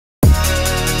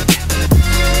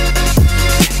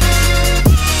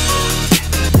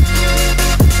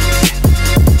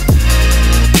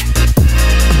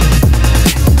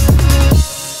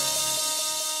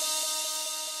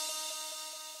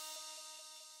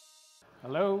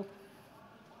Hello.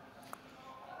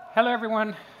 Hello,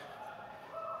 everyone.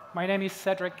 My name is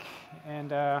Cedric,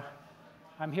 and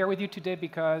I'm here with you today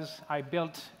because I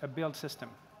built a build system.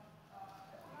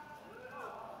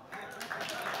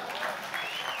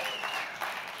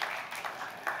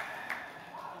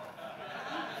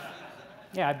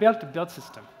 Yeah, I built a build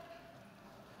system.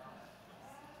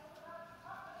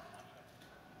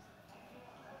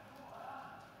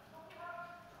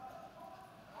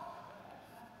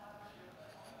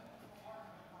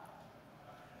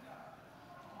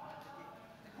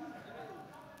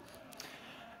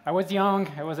 I was young,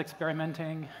 I was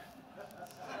experimenting.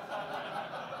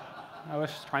 I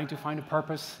was trying to find a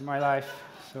purpose in my life,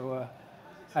 so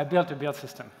I built a build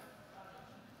system.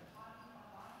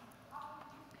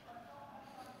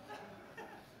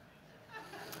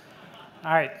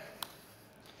 All right.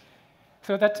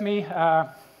 So that's me.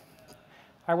 I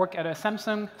work at a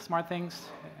Samsung SmartThings.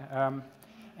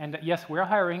 And yes, we're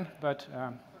hiring, but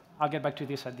I'll get back to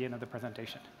this at the end of the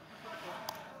presentation.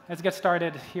 Let's get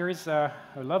started. Here is a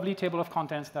lovely table of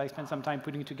contents that I spent some time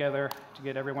putting together to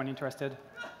get everyone interested.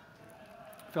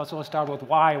 First, we'll start with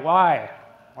why.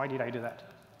 Why did I do that?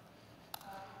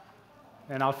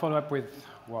 Then I'll follow up with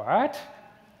what?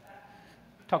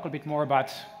 Talk a bit more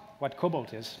about what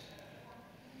Kobalt is.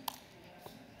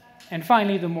 And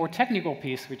finally, the more technical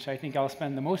piece, which I think I'll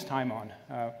spend the most time on,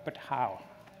 but how?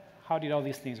 How did all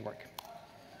these things work?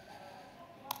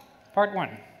 Part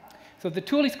one. So the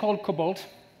tool is called Kobalt.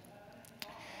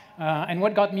 And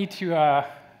what got me to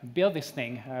build this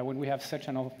thing when we have such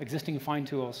an existing fine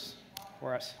tools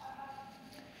for us?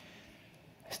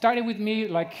 It started with me,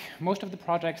 like most of the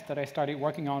projects that I started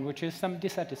working on, which is some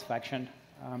dissatisfaction.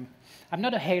 I'm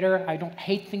not a hater. I don't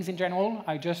hate things in general.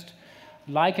 I just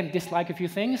like and dislike a few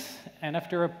things. And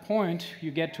after a point,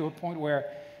 you get to a point where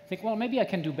you think, well, maybe I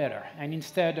can do better. And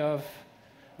instead of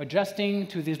adjusting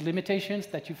to these limitations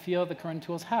that you feel the current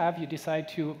tools have, you decide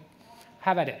to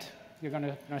have at it. You're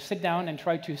going to sit down and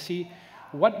try to see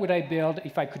what would I build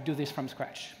if I could do this from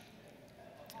scratch.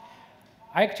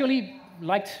 I actually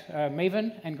liked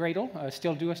Maven and Gradle,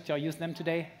 still use them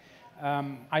today.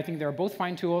 I think they're both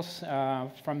fine tools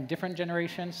from different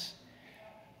generations.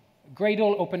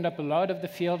 Gradle opened up a lot of the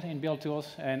field in build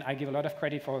tools, and I give a lot of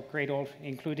credit for Gradle,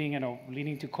 including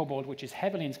leading to Kobalt, which is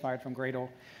heavily inspired from Gradle.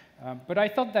 But I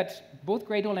thought that both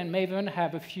Gradle and Maven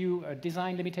have a few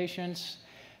design limitations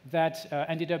that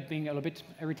ended up being a little bit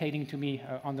irritating to me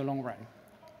on the long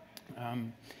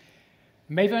run.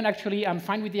 Maven, actually, I'm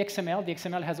fine with the XML. The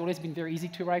XML has always been very easy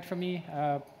to write for me,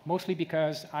 mostly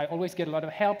because I always get a lot of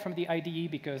help from the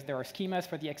IDE because there are schemas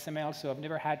for the XML, so I've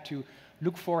never had to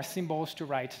look for symbols to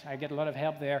write. I get a lot of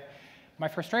help there. My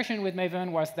frustration with Maven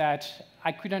was that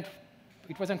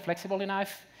it wasn't flexible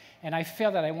enough, and I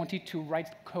felt that I wanted to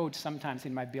write code sometimes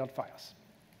in my build files.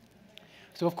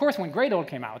 So of course, when Gradle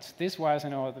came out, this was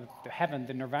the heaven,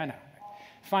 the nirvana.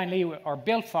 Finally, our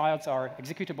build files are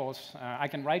executables. I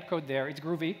can write code there. It's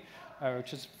groovy,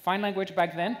 which is fine language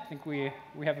back then. I think we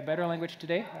have a better language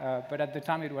today, but at the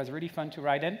time it was really fun to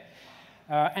write in.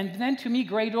 And then to me,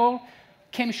 Gradle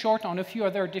came short on a few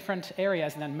other different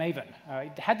areas than Maven.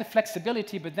 It had the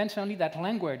flexibility, but then suddenly that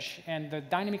language and the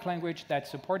dynamic language that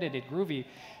supported it, Groovy,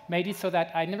 made it so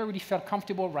that I never really felt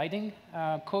comfortable writing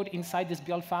code inside these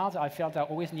build files. I felt I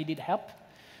always needed help.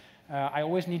 I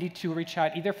always needed to reach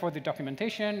out either for the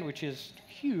documentation, which is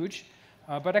huge,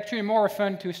 but actually more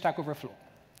often to Stack Overflow.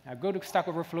 I go to Stack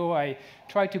Overflow, I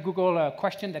try to Google a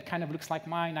question that kind of looks like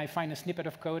mine, I find a snippet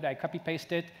of code, I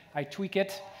copy-paste it, I tweak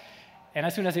it, and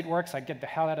as soon as it works, I get the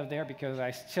hell out of there because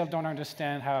I still don't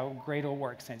understand how Gradle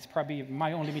works. And it's probably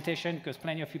my own limitation because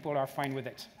plenty of people are fine with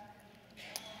it.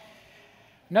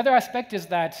 Another aspect is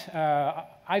that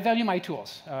I value my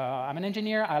tools. I'm an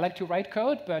engineer. I like to write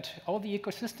code, but all the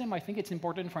ecosystem, I think it's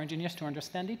important for engineers to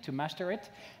understand it, to master it,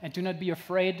 and to not be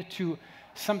afraid to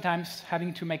sometimes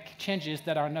having to make changes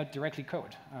that are not directly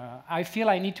code. I feel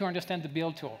I need to understand the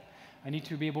build tool. I need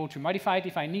to be able to modify it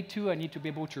if I need to. I need to be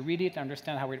able to read it,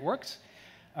 understand how it works.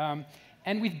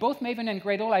 And with both Maven and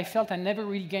Gradle, I felt I never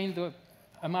really gained the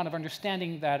amount of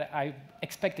understanding that I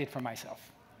expected from myself.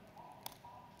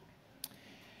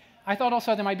 I thought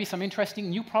also there might be some interesting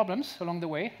new problems along the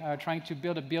way, trying to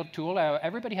build a build tool.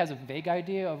 Everybody has a vague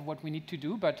idea of what we need to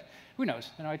do, but who knows?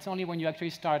 It's only when you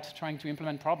actually start trying to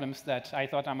implement problems that I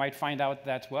thought I might find out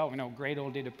that, well,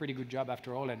 Gradle did a pretty good job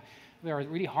after all, and there are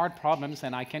really hard problems,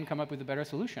 and I can come up with a better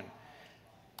solution.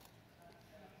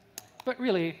 But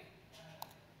really,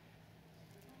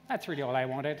 that's really all I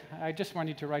wanted. I just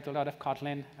wanted to write a lot of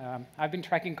Kotlin. I've been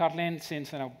tracking Kotlin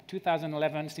since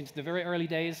 2011, since the very early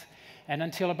days, and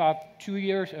until about 2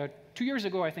 years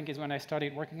ago, I think, is when I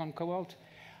started working on Kobalt.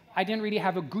 I didn't really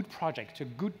have a good project, a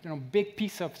good, big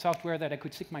piece of software that I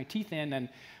could stick my teeth in and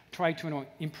try to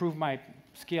improve my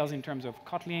skills in terms of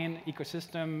Kotlin,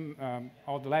 ecosystem,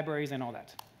 all the libraries, and all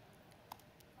that.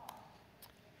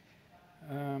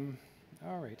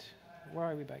 All right,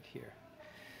 why are we back here?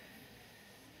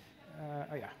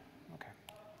 Oh, yeah, OK.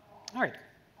 All right,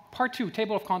 part 2,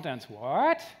 table of contents.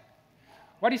 What?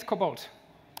 What is Kobalt?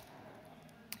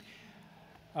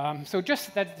 So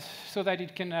just that, so that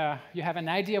it can, you have an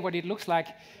idea what it looks like,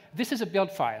 this is a build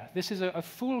file. This is a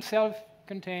full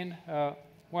self-contained,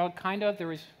 well, kind of.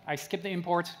 I skipped the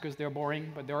imports because they're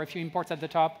boring, but there are a few imports at the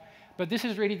top. But this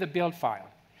is really the build file.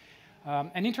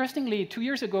 And interestingly, 2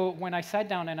 years ago, when I sat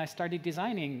down and I started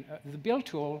designing the build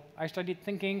tool, I started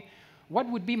thinking, what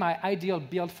would be my ideal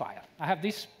build file? I have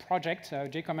this project,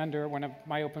 JCommander, one of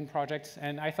my open projects,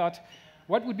 and I thought,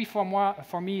 what would be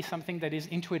for me something that is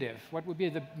intuitive? What would be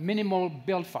the minimal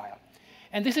build file?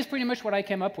 And this is pretty much what I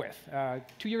came up with.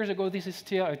 2 years ago, this is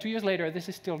still, 2 years later, this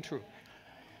is still true.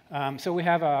 So we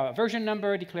have a version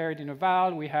number declared in a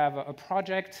val. We have a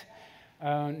project.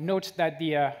 Note that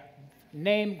the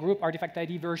name, group, artifact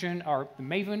ID, version are the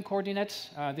Maven coordinates.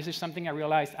 This is something I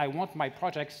realized I want my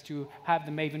projects to have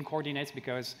the Maven coordinates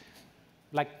because,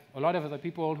 like a lot of other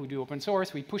people who do open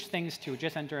source, we push things to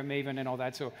JSenter, Maven, and all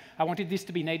that. So I wanted this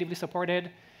to be natively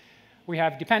supported. We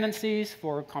have dependencies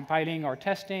for compiling or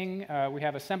testing. We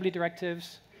have assembly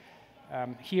directives.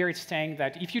 Here it's saying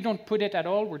that if you don't put it at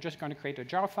all, we're just going to create a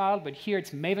jar file. But here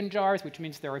it's Maven jars, which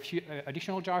means there are a few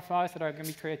additional jar files that are going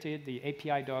to be created, the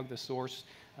API dog, the source,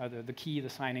 the key, the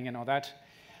signing, and all that.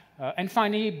 And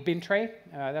finally, bin tray.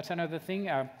 That's another thing.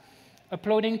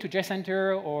 Uploading to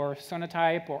JSenter or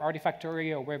Sonatype or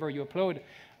Artifactory or wherever you upload,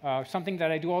 something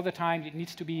that I do all the time. It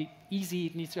needs to be easy.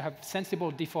 It needs to have sensible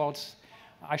defaults.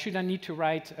 I shouldn't need to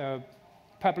write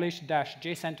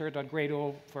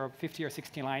publish-jsenter.gradle for 50 or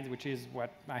 60 lines, which is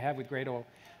what I have with Gradle,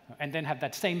 and then have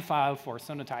that same file for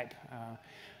Sonatype.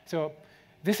 So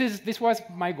this was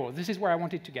my goal. This is where I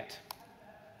wanted to get.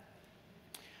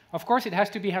 Of course, it has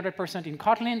to be 100% in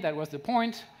Kotlin. That was the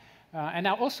point. And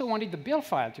I also wanted the build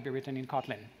file to be written in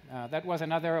Kotlin. That was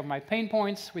another of my pain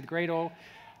points with Gradle.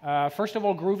 First of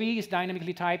all, Groovy is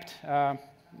dynamically typed.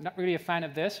 Not really a fan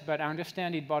of this, but I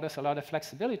understand it brought us a lot of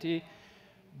flexibility.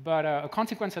 But a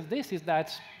consequence of this is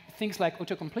that things like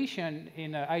autocompletion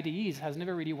in IDEs has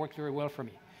never really worked very well for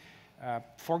me.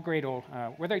 For Gradle,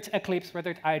 whether it's Eclipse,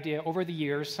 whether it's IDEA, over the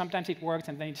years, sometimes it works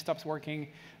and then it stops working.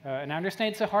 And I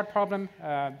understand it's a hard problem.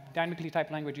 Dynamically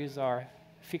typed languages are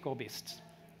fickle beasts.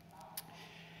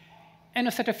 And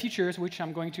a set of features, which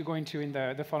I'm going to go into in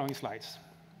the following slides.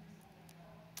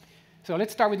 So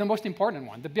let's start with the most important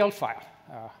one, the build file.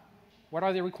 What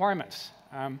are the requirements?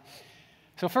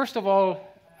 So first of all,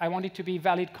 I want it to be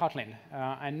valid Kotlin.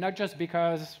 And not just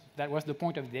because that was the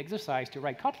point of the exercise to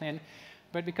write Kotlin,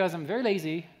 but because I'm very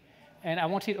lazy, and I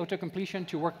wanted autocompletion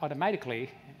to work automatically.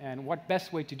 And what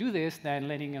best way to do this than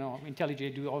letting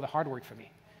IntelliJ do all the hard work for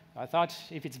me? I thought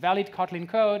if it's valid Kotlin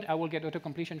code, I will get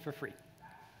autocompletion for free.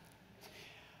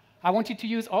 I wanted to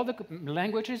use all the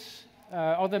languages,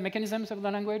 all the mechanisms of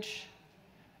the language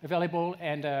available,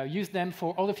 and use them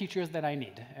for all the features that I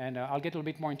need. And I'll get a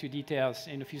little bit more into details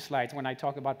in a few slides when I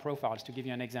talk about profiles, to give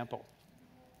you an example.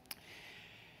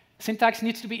 Syntax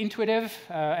needs to be intuitive,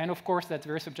 and of course, that's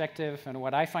very subjective. And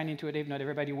what I find intuitive, not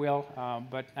everybody will.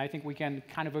 But I think we can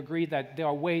kind of agree that there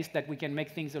are ways that we can make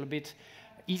things a little bit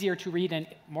easier to read and,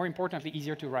 more importantly,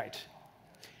 easier to write.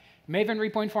 Maven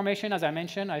repo information, as I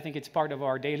mentioned, I think it's part of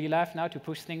our daily life now to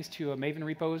push things to Maven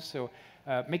repos. So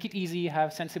make it easy,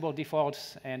 have sensible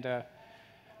defaults, and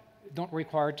don't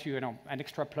require an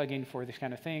extra plugin for this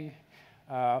kind of thing.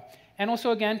 And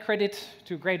also, again, credit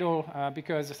to Gradle,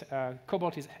 because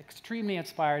Kobalt is extremely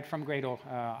inspired from Gradle.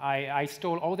 I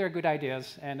stole all their good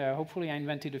ideas, and hopefully I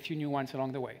invented a few new ones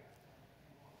along the way.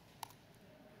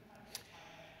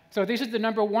 So this is the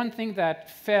number one thing that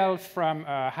fell from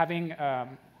having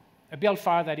a build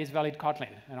file that is valid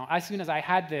Kotlin. As soon as I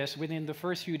had this, within the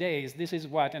first few days, this is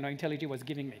what IntelliJ was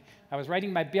giving me. I was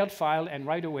writing my build file, and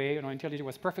right away, IntelliJ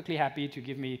was perfectly happy to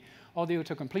give me all the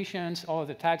auto-completions, all of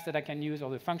the tags that I can use, all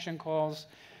the function calls,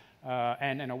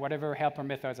 and whatever helper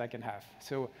methods I can have.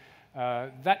 So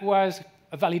that was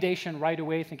a validation right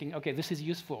away, thinking, OK, this is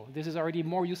useful. This is already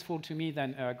more useful to me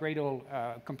than Gradle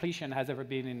completion has ever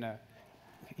been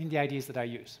in the IDEs that I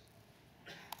use.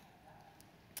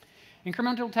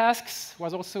 Incremental tasks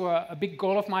was also a big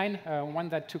goal of mine, one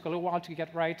that took a little while to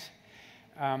get right.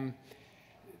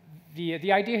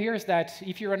 The idea here is that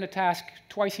if you run a task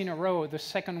twice in a row, the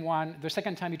second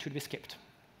time it should be skipped.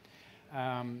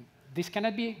 This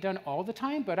cannot be done all the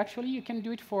time, but actually you can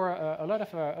do it for a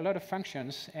lot of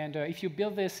functions. And if you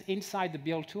build this inside the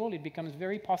build tool, it becomes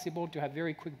very possible to have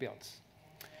very quick builds.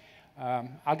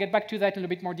 I'll get back to that in a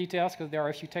bit more details because there are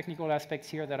a few technical aspects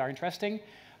here that are interesting.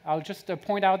 I'll just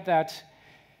point out that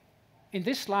in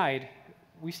this slide,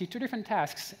 we see two different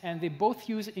tasks, and they both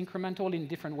use incremental in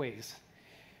different ways.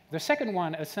 The second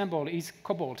one, assemble, is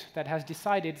Kobalt that has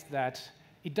decided that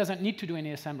it doesn't need to do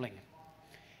any assembling.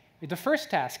 With the first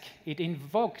task, it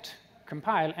invoked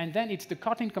compile, and then it's the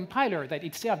Kotlin compiler that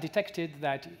itself detected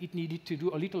that it needed to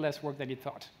do a little less work than it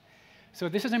thought. So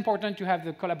this is important to have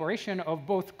the collaboration of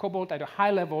both Kobalt at a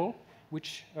high level,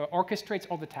 which orchestrates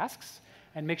all the tasks,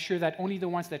 and make sure that only the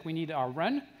ones that we need are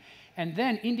run. And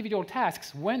then individual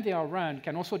tasks, when they are run,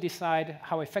 can also decide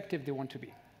how effective they want to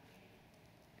be.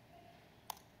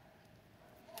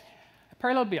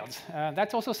 Parallel builds.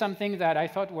 That's also something that I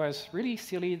thought was really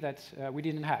silly that we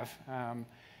didn't have.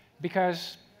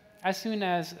 Because as soon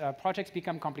as projects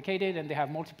become complicated and they have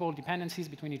multiple dependencies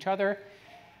between each other,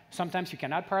 sometimes you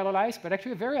cannot parallelize, but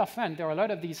actually very often there are a lot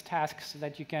of these tasks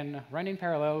that you can run in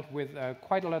parallel with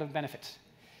quite a lot of benefits.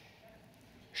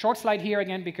 Short slide here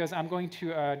again because I'm going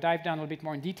to dive down a little bit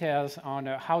more in details on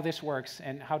how this works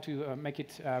and how to make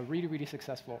it really, really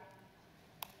successful.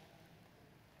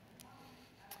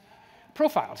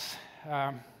 Profiles.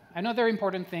 Another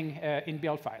important thing in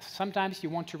build files. Sometimes you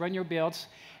want to run your builds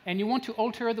and you want to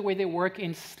alter the way they work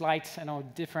in slight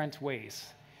different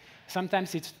ways.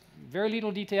 Sometimes it's very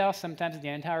little detail, sometimes the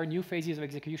entire new phases of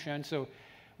execution. So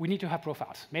we need to have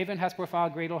profiles. Maven has profile,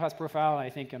 Gradle has profile, I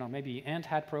think maybe Ant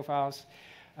had profiles.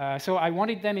 So I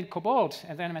wanted them in Kobalt,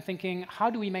 and then I'm thinking, how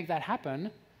do we make that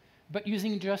happen, but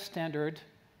using just standard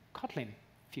Kotlin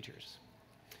features?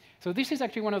 So this is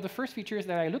actually one of the first features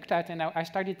that I looked at, and I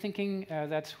started thinking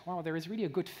that, wow, there is really a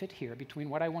good fit here between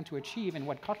what I want to achieve and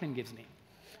what Kotlin gives me.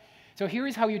 So here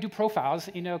is how you do profiles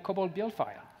in a Kobalt build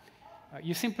file.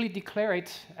 You simply declare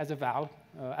it as a val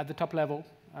at the top level.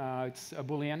 It's a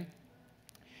Boolean.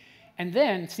 And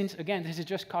then, since, again, this is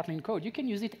just Kotlin code, you can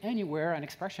use it anywhere an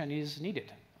expression is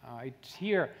needed.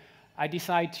 Here, I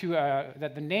decide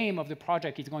that the name of the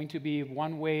project is going to be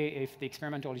one way if the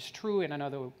experimental is true and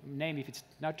another name if it's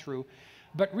not true.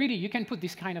 But really, you can put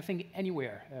this kind of thing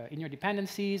anywhere, in your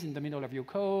dependencies, in the middle of your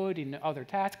code, in other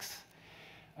tasks.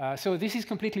 So this is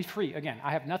completely free. Again,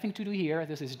 I have nothing to do here.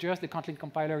 This is just the Kotlin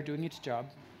compiler doing its job.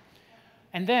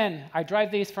 And then I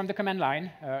drive this from the command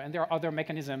line, and there are other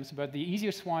mechanisms, but the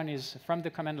easiest one is from the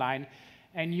command line.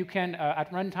 And you can,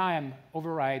 at runtime,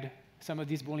 override some of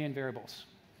these Boolean variables.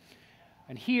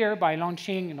 And here, by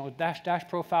launching --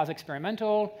 profiles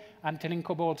experimental, I'm telling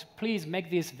Kobalt, please make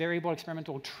this variable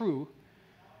experimental true.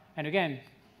 And again,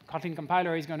 Kotlin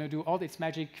compiler is going to do all its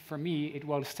magic for me. It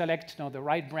will select the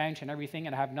right branch and everything,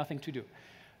 and I have nothing to do.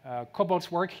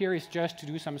 Kobalt's work here is just to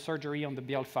do some surgery on the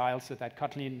build file so that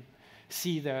Kotlin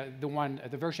see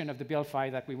the version of the build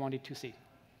file that we wanted to see.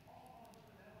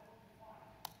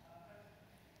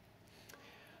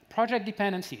 Project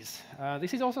dependencies.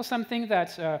 This is also something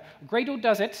that Gradle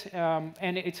does it,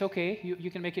 and it's OK.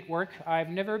 You can make it work. I've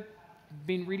never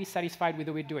been really satisfied with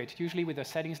the way to do it, usually with the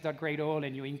settings.gradle,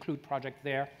 and you include project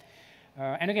there.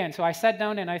 And again, so I sat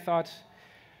down and I thought,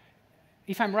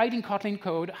 if I'm writing Kotlin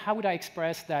code, how would I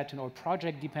express that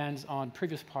project depends on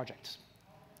previous projects?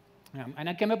 And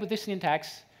I came up with this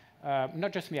syntax.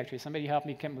 Not just me, actually. Somebody helped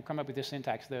me come up with this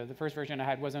syntax. The first version I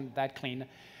had wasn't that clean,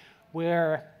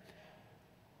 where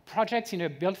projects in a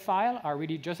build file are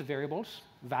really just variables,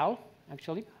 val,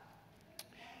 actually.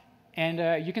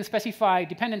 And you can specify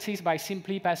dependencies by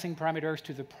simply passing parameters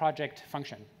to the project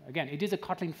function. Again, it is a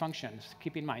Kotlin function. So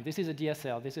keep in mind, this is a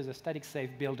DSL. This is a static safe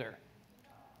builder.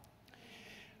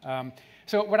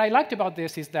 So what I liked about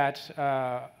this is that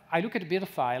I look at the build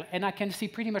file, and I can see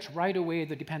pretty much right away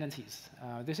the dependencies.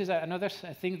 This is another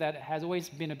thing that has always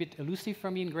been a bit elusive for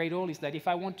me in Gradle, is that if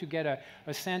I want to get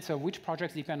a sense of which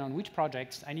projects depend on which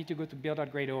projects, I need to go to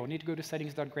build.gradle, I need to go to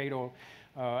settings.gradle,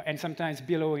 and sometimes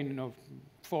below in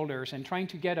folders. And trying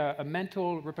to get a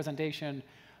mental representation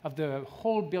of the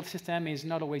whole build system is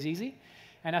not always easy.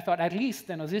 And I thought, at least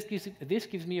this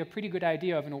gives me a pretty good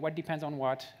idea of what depends on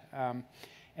what.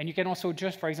 And you can also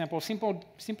just, for example,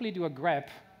 simply do a grep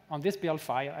on this build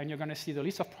file, and you're going to see the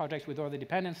list of projects with all the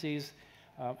dependencies,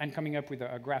 and coming up with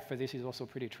a graph for this is also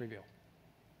pretty trivial.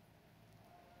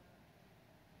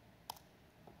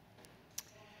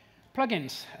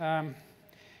 Plugins.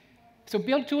 So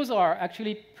build tools are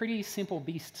actually pretty simple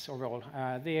beasts overall.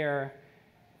 They're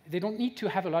They don't need to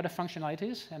have a lot of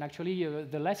functionalities, and actually,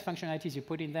 the less functionalities you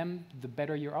put in them, the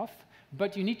better you're off.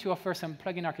 But you need to offer some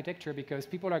plugin architecture because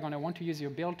people are going to want to use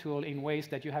your build tool in ways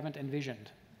that you haven't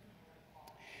envisioned.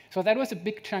 So that was a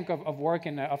big chunk of work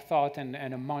and of thought and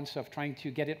a month of trying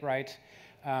to get it right.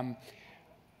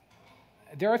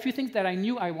 There are a few things that I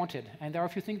knew I wanted, and there are a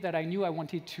few things that I knew I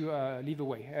wanted to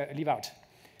leave out.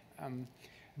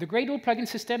 The Gradle plugin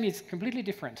system is completely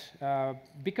different.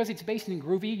 Because it's based in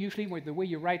Groovy, usually the way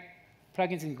you write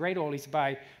plugins in Gradle is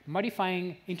by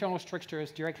modifying internal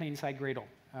structures directly inside Gradle,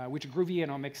 which Groovy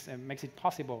makes it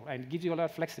possible and gives you a lot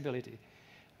of flexibility.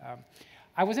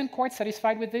 I wasn't quite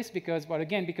satisfied with this because, well,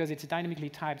 again, because it's dynamically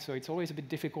typed, so it's always a bit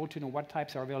difficult to know what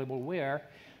types are available where.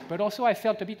 But also, I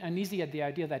felt a bit uneasy at the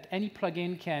idea that any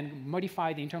plugin can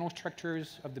modify the internal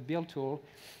structures of the build tool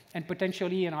and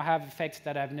potentially have effects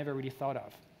that I've never really thought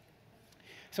of.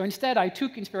 So instead, I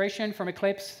took inspiration from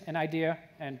Eclipse, an idea,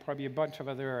 and probably a bunch of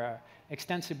other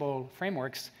extensible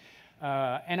frameworks,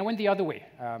 and I went the other way.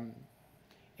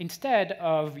 Instead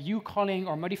of you calling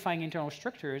or modifying internal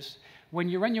structures, when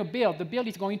you run your build, the build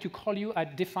is going to call you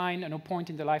at define point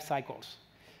in the life cycles.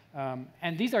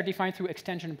 And these are defined through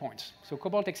extension points. So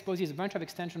Kobalt exposes a bunch of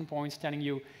extension points telling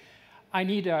you, I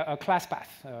need a class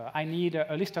path. I need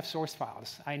a list of source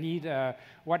files. I need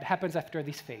what happens after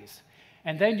this phase.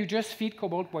 And then you just feed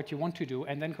Kobalt what you want to do,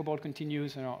 and then Kobalt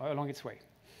continues along its way.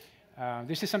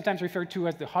 This is sometimes referred to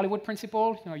as the Hollywood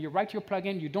principle. You write your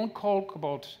plugin, you don't call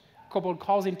Kobalt. Kobalt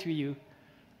calls into you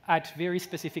at very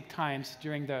specific times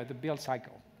during the build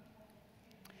cycle.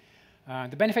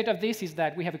 The benefit of this is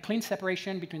that we have a clean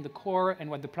separation between the core and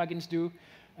what the plugins do.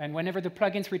 And whenever the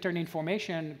plugins return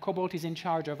information, Kobalt is in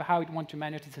charge of how it wants to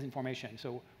manage this information.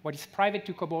 So what is private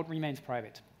to Kobalt remains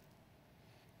private.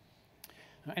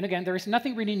 And again, there is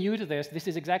nothing really new to this. This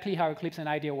is exactly how Eclipse and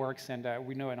IDEA works. And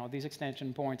we know these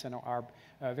extension points are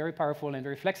very powerful and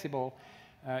very flexible.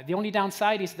 The only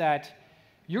downside is that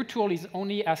your tool is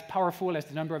only as powerful as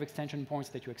the number of extension points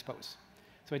that you expose.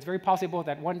 So it's very possible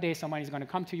that one day someone is going to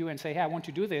come to you and say, hey, I want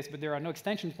to do this, but there are no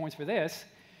extension points for this.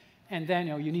 And then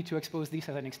you need to expose this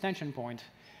as an extension point,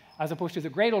 as opposed to the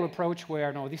Gradle approach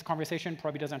where this conversation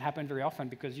probably doesn't happen very often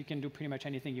because you can do pretty much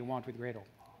anything you want with Gradle.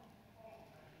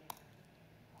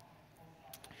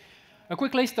 A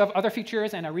quick list of other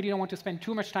features, and I really don't want to spend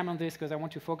too much time on this because I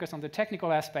want to focus on the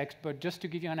technical aspect, but just to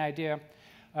give you an idea,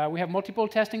 we have multiple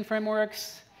testing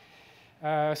frameworks.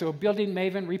 So built-in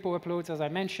Maven repo uploads, as I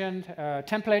mentioned,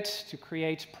 templates to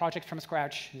create projects from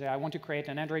scratch. I want to create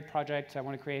an Android project. I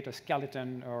want to create a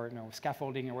skeleton or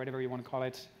scaffolding or whatever you want to call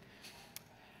it.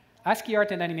 ASCII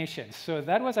art and animations. So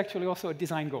that was actually also a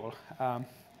design goal.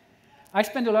 I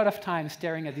spend a lot of time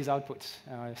staring at these outputs,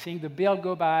 seeing the build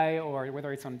go by, or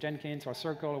whether it's on Jenkins or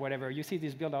Circle or whatever. You see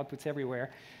these build outputs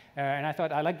everywhere. And I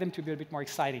thought I'd like them to be a bit more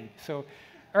exciting. So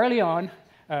early on,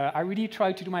 I really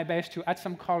tried to do my best to add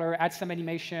some color, add some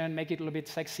animation, make it a little bit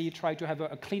sexy, try to have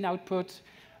a clean output,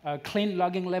 clean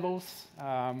logging levels.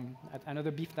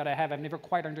 Another beef that I have, I've never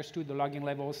quite understood the logging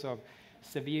levels of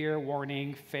severe,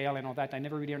 warning, fail, and all that. I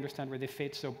never really understand where they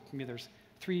fit. So there's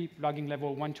 3 logging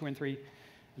level, 1, 2, and 3.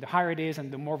 The higher it is,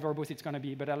 and the more verbose it's going to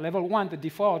be. But at level 1, the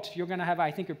default, you're going to have, I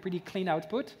think, a pretty clean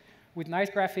output with nice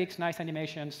graphics, nice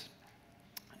animations.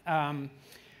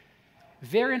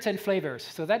 Variants and flavors.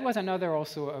 So that was another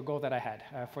also a goal that I had.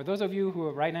 For those of you who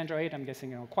write Android, I'm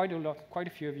guessing quite a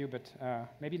few of you, but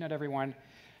maybe not everyone.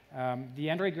 The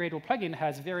Android Gradle plugin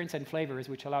has variants and flavors,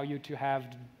 which allow you to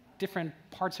have different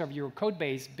parts of your code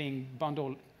base being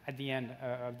bundled at the end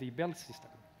of the build system.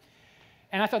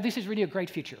 And I thought this is really a great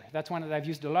feature. That's one that I've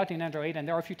used a lot in Android, and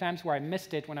there are a few times where I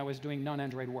missed it when I was doing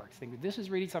non-Android work. Thinking this is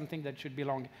really something that should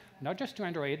belong not just to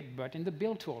Android, but in the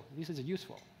build tool. This is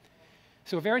useful.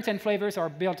 So variants and flavors are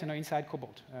built inside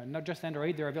Kobalt. Not just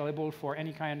Android, they're available for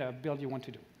any kind of build you want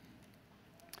to do.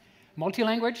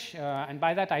 Multi-language, and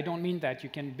by that I don't mean that you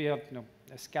can build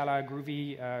Scala,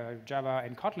 Groovy, Java,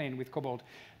 and Kotlin with Kobalt,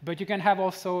 but you can have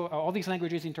also all these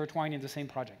languages intertwined in the same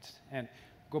project. And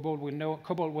Kobalt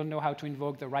will know how to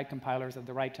invoke the right compilers at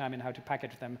the right time and how to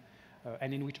package them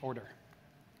and in which order.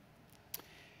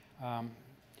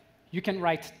 You can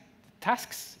write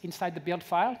tasks inside the build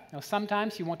file. Now,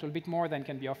 sometimes you want a little bit more than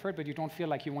can be offered, but you don't feel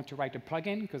like you want to write a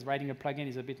plugin, because writing a plugin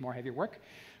is a bit more heavy work.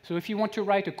 So if you want to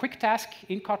write a quick task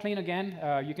in Kotlin again,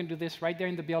 you can do this right there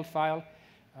in the build file.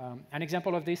 An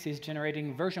example of this is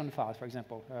generating version files, for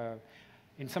example.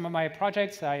 In some of my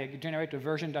projects, I generate a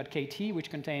version.kt, which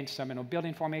contains some build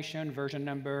information, version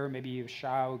number, maybe a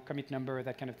SHA, commit number,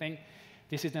 that kind of thing.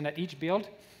 This is done at each build.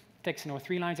 It takes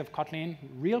 3 lines of Kotlin.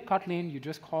 Real Kotlin, you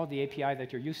just call the API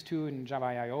that you're used to in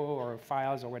Java.io or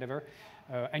files or whatever.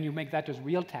 and you make that a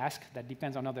real task that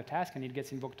depends on other tasks, and it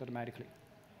gets invoked automatically.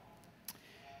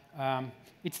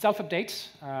 It self-updates.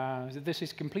 This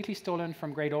is completely stolen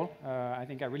from Gradle. I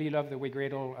think I really love the way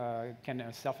Gradle can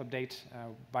self-update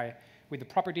with the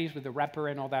properties, with the wrapper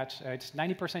and all that. It's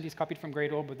 90% is copied from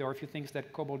Gradle, but there are a few things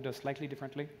that Kobalt does slightly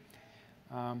differently.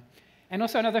 And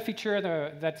also another feature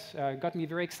that got me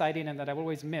very excited and that I've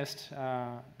always missed,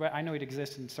 but I know it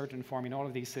exists in certain form in all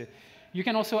of these. You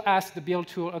can also ask the build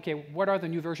tool, OK, what are the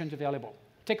new versions available?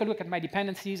 Take a look at my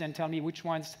dependencies and tell me which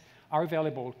ones are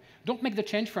available. Don't make the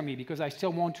change for me, because I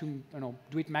still want to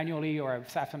do it manually or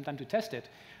have some time to test it.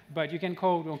 But you can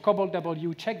call Kobalt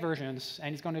W check versions,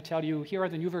 and it's going to tell you, here are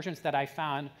the new versions that I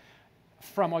found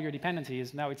from all your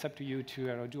dependencies. Now it's up to you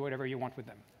to do whatever you want with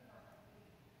them.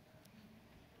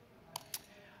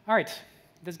 All right,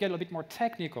 let's get a little bit more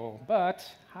technical, but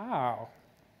how?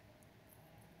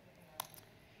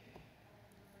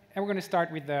 And we're going to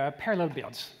start with the parallel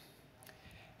builds.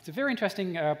 It's a very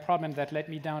interesting problem that led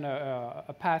me down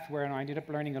a path where I ended up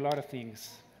learning a lot of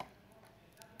things.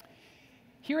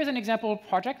 Here is an example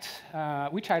project,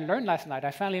 which I learned last night. I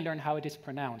finally learned how it is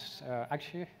pronounced.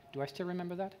 Actually, do I still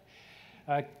remember that?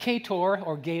 Ktor,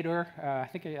 or Gator.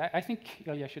 I think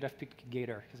Ilya should have picked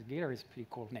Gator, because Gator is a pretty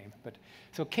cool name. But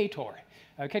so Ktor.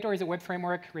 Ktor is a web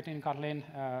framework written in Kotlin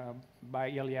by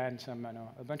Ilya and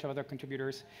a bunch of other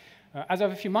contributors. As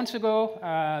of a few months ago,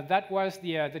 that was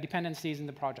the dependencies in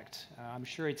the project. I'm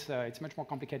sure it's much more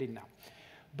complicated now.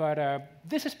 But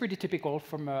this is pretty typical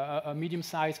from a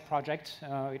medium-sized project.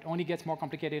 It only gets more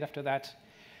complicated after that.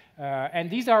 And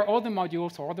these are all the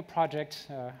modules or all the projects,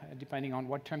 depending on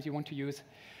what terms you want to use.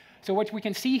 So what we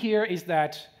can see here is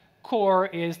that core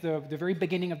is the very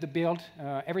beginning of the build.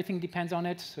 Everything depends on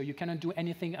it, so you cannot do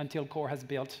anything until core has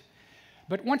built.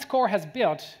 But once core has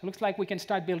built, it looks like we can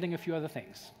start building a few other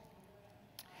things.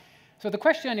 So the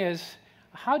question is,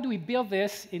 how do we build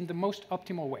this in the most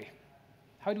optimal way?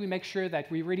 How do we make sure that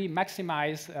we really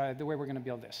maximize the way we're going to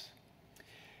build this?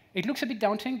 It looks a bit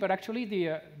daunting, but actually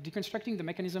deconstructing the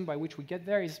mechanism by which we get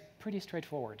there is pretty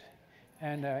straightforward.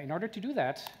 And in order to do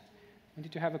that, we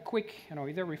need to have a quick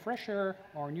either refresher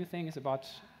or new things about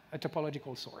a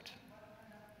topological sort.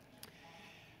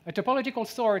 A topological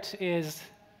sort is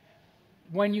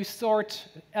when you sort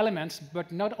elements,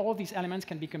 but not all these elements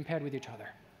can be compared with each other.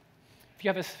 If you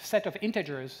have a set of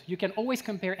integers, you can always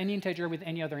compare any integer with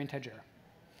any other integer.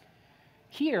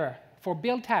 Here, for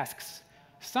build tasks,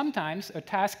 sometimes a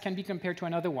task can be compared to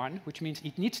another one, which means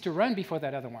it needs to run before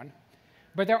that other one.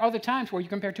 But there are other times where you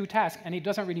compare two tasks, and it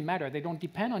doesn't really matter. They don't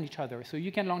depend on each other, so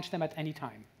you can launch them at any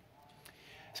time.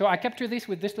 So I capture this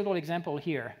with this little example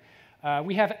here.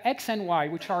 We have X and Y,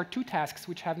 which are two tasks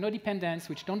which have no dependence,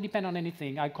 which don't depend on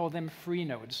anything. I call them free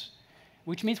nodes,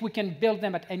 which means we can build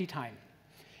them at any time.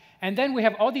 And then we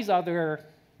have all these other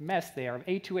mess there,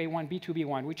 A2, A1, B2,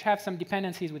 B1, which have some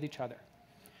dependencies with each other.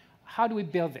 How do we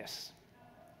build this?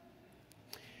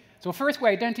 So first, we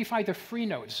identify the free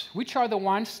nodes. Which are the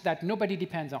ones that nobody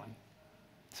depends on?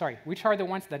 Sorry, which are the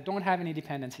ones that don't have any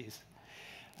dependencies?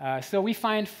 So we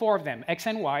find 4 of them, X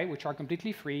and Y, which are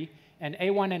completely free, and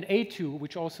A1 and A2,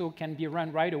 which also can be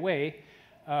run right away.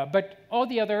 But all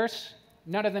the others,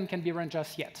 none of them can be run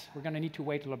just yet. We're going to need to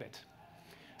wait a little bit.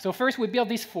 So first, we build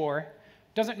these 4.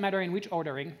 Doesn't matter in which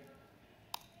ordering.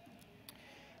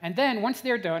 And then once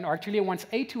they're done, or actually once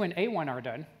A2 and A1 are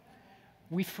done,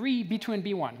 we free B2 and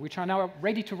B1, which are now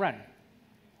ready to run.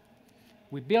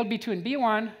 We build B2 and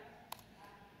B1.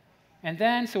 And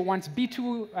then, so once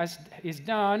B2 is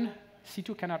done,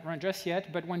 C2 cannot run just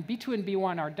yet. But when B2 and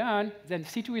B1 are done, then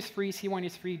C2 is free, C1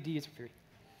 is free, D is free.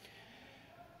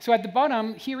 So at the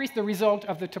bottom, here is the result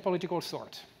of the topological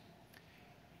sort.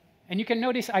 And you can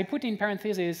notice I put in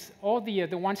parentheses all the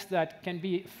ones that can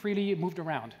be freely moved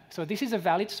around. So this is a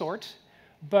valid sort,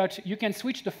 but you can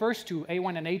switch the first two,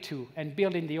 A1 and A2, and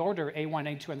build in the order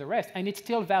A1, A2, and the rest, and it's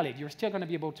still valid. You're still going to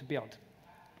be able to build.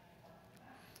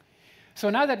 So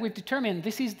now that we've determined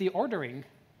this is the ordering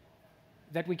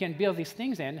that we can build these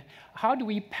things in, how do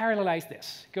we parallelize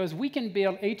this? Because we can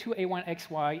build A2, A1, X,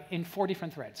 Y in 4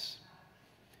 different threads.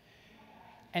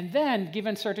 And then,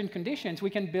 given certain conditions, we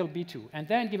can build B2. And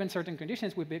then, given certain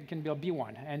conditions, we can build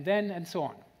B1, and so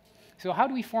on. So how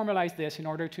do we formalize this in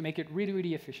order to make it really,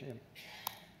 really efficient?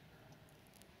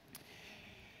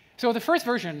 So the first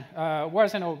version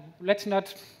was, let's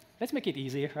make it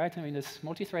easy, right? I mean, this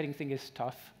multi-threading thing is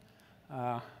tough.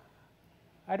 I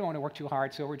don't want to work too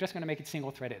hard, so we're just going to make it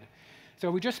single-threaded.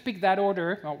 So we just pick that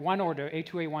order, one order,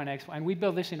 A2, A1, X, and we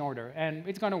build this in order. And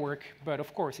it's going to work, but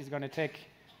of course, it's going to take,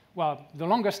 well, the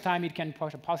longest time it can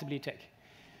possibly take.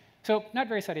 So not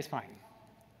very satisfying.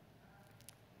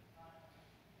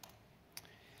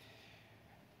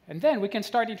 And then we can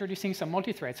start introducing some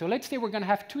multi-thread. So let's say we're going to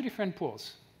have 2 different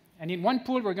pools. And in one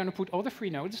pool, we're going to put all the free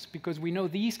nodes, because we know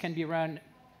these can be run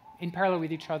in parallel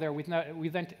with each other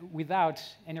without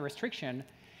any restriction.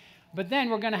 But then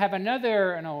we're going to have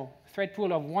another thread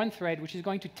pool of 1 thread, which is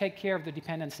going to take care of the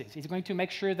dependencies. It's going to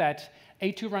make sure that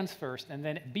A2 runs first, and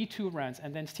then B2 runs,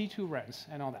 and then C2 runs,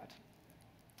 and all that.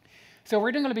 So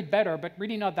we're doing a little bit better, but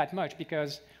really not that much,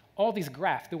 because all this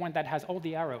graph, the one that has all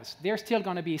the arrows, they're still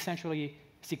going to be essentially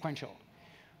sequential.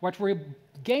 What we're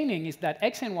gaining is that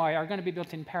X and Y are going to be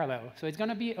built in parallel. So it's going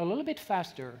to be a little bit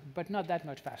faster, but not that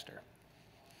much faster.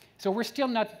 So we're still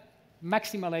not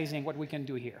maximizing what we can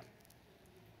do here.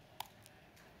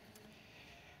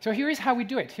 So here is how we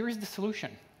do it. Here is the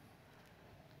solution.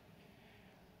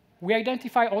 We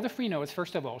identify all the free nodes,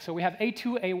 first of all. So we have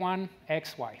A2, A1,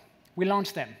 X, Y. We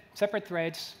launch them, separate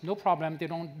threads, no problem. They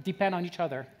don't depend on each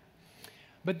other.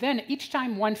 But then each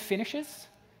time one finishes,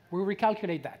 we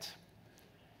recalculate that.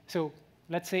 So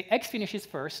let's say X finishes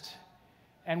first,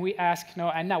 and we ask,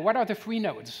 and now what are the free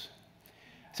nodes?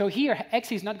 So here,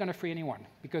 X is not going to free anyone,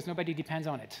 because nobody depends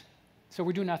on it. So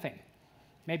we do nothing.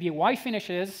 Maybe Y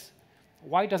finishes,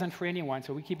 Y doesn't free anyone,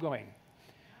 so we keep going.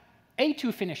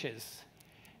 A2 finishes,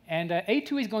 and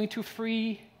A2 is going to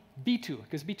free B2,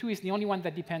 because B2 is the only one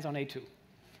that depends on A2.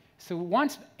 So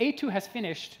once A2 has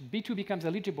finished, B2 becomes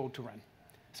eligible to run.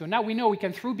 So now we know we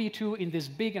can throw B2 in this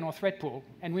big thread pool,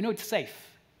 and we know it's safe.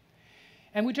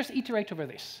 And we just iterate over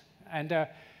this. And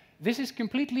this is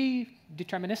completely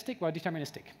deterministic. Well,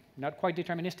 deterministic. Not quite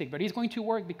deterministic, but it's going to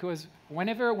work because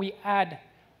whenever we add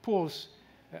pools,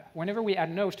 whenever we add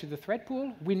nodes to the thread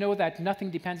pool, we know that nothing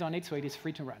depends on it, so it is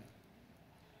free to run.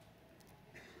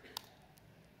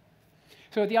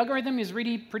 So the algorithm is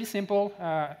really pretty simple.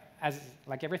 As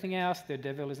like everything else, the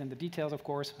devil is in the details, of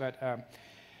course. But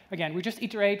again, we just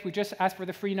iterate. We just ask for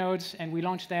the free nodes, and we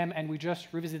launch them, and we just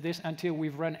revisit this until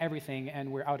we've run everything,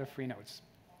 and we're out of free nodes.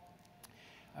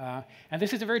 And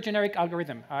this is a very generic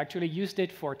algorithm. I actually used it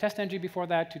for TestNG before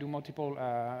that to do multiple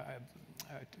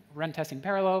run tests in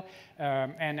parallel.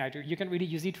 And you can really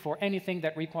use it for anything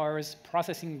that requires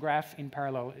processing graph in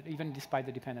parallel, even despite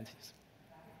the dependencies.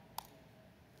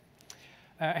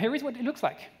 Here is what it looks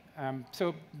like.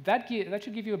 So that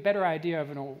should give you a better idea of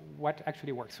what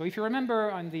actually works. So if you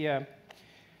remember on the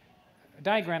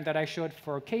diagram that I showed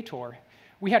for KTOR,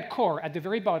 we had core at the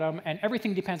very bottom, and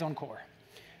everything depends on core.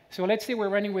 So let's say we're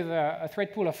running with a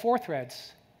thread pool of 4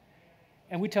 threads,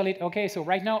 and we tell it, OK, so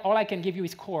right now, all I can give you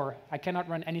is core. I cannot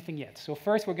run anything yet. So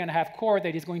first, we're going to have core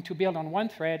that is going to build on 1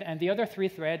 thread, and the other 3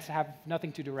 threads have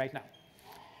nothing to do right now.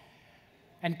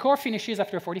 And core finishes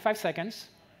after 45 seconds.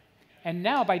 And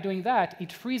now, by doing that,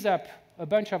 it frees up a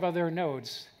bunch of other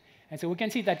nodes. And so we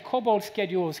can see that Kobalt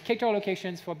schedules KTOR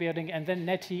locations for building, and then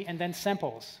neti, and then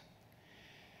samples.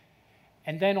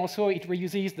 And then also, it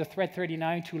reuses the thread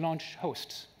 39 to launch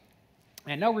hosts.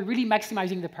 And now we're really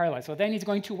maximizing the parallel. So then it's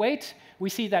going to wait. We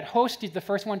see that host is the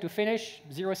first one to finish,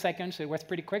 0 seconds, so it was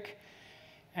pretty quick.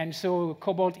 And so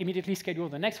Kobalt immediately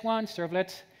scheduled the next one,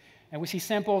 servlet. And we see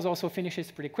samples also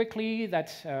finishes pretty quickly. That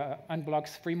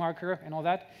unblocks free marker and all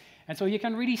that. And so you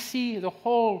can really see the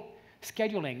whole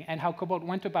scheduling and how Kobalt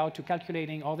went about to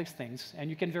calculating all these things.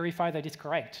 And you can verify that it's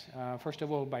correct, first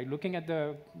of all, by looking at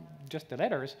just the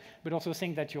letters, but also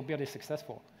seeing that your build is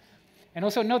successful. And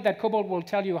also note that Kobalt will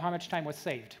tell you how much time was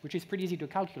saved, which is pretty easy to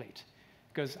calculate,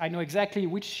 because I know exactly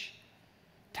which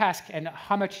task and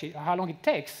how long it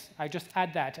takes. I just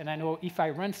add that, and I know if I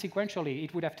run sequentially,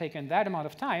 it would have taken that amount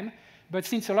of time. But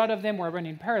since a lot of them were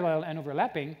running parallel and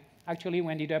overlapping, actually we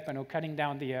ended up cutting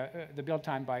down the build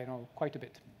time by quite a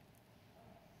bit.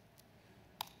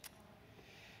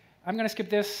 I'm going to skip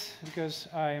this because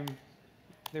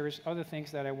there is other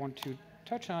things that I want to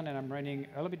touch on, and I'm running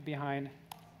a little bit behind.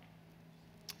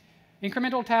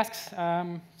 Incremental tasks.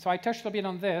 So I touched a bit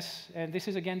on this, and this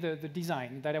is, again, the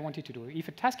design that I wanted to do. If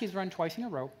a task is run twice in a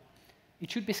row, it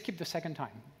should be skipped the second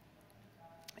time.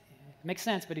 It makes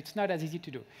sense, but it's not as easy to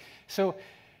do. So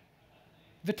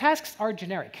the tasks are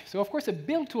generic. So of course, a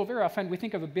build tool, very often we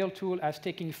think of a build tool as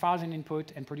taking files in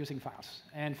input and producing files.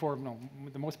 And for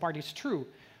the most part, it's true.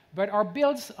 But our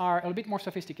builds are a little bit more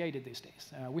sophisticated these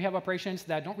days. We have operations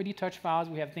that don't really touch files.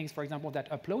 We have things, for example,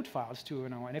 that upload files to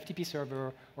an FTP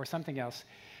server or something else.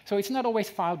 So it's not always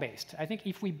file-based. I think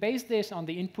if we base this on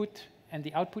the input and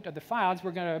the output of the files,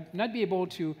 we're going to not be able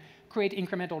to create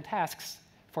incremental tasks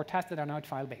for tasks that are not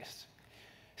file-based.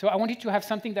 So I wanted to have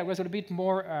something that was a little bit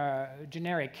more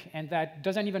generic and that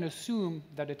doesn't even assume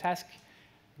that the task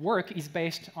work is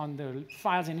based on the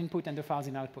files in input and the files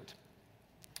in output.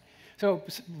 So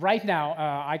right now,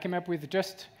 I came up with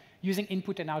just using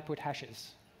input and output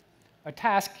hashes. A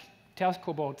task tells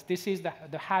Kobalt, this is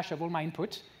the hash of all my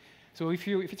input. So if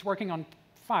it's working on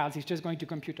files, it's just going to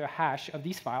compute a hash of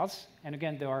these files. And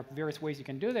again, there are various ways you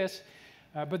can do this.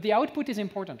 But the output is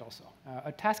important also.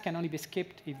 A task can only be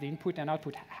skipped if the input and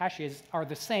output hashes are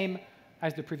the same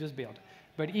as the previous build.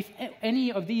 But if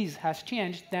any of these has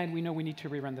changed, then we know we need to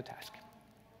rerun the task.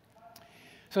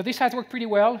 So this has worked pretty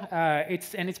well.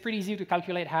 It's pretty easy to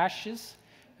calculate hashes.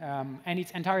 And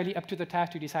it's entirely up to the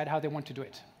task to decide how they want to do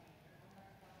it.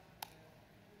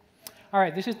 All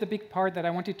right, this is the big part that I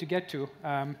wanted to get to.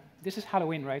 This is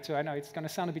Halloween, right? So I know it's going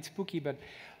to sound a bit spooky, but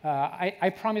I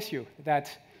promise you that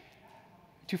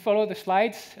to follow the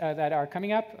slides that are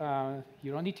coming up,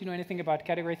 you don't need to know anything about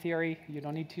category theory. You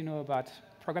don't need to know about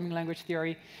programming language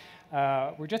theory.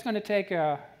 We're just going to take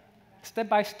a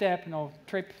step-by-step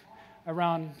trip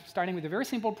around starting with a very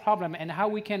simple problem and how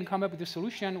we can come up with a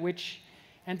solution which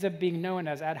ends up being known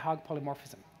as ad hoc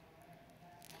polymorphism.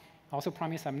 I also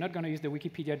promise I'm not going to use the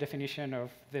Wikipedia definition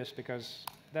of this because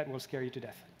that will scare you to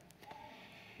death.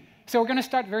 So we're going to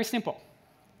start very simple.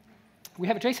 We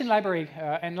have a JSON library,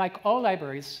 and like all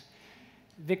libraries,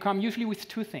 they come usually with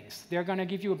two things. They're going to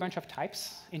give you a bunch of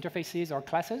types, interfaces or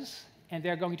classes, and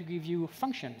they're going to give you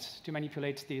functions to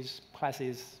manipulate these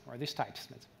classes or these types.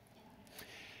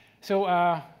 So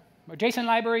a JSON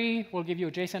library will give you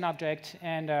a JSON object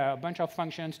and a bunch of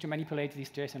functions to manipulate these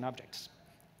JSON objects.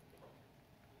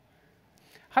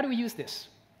 How do we use this?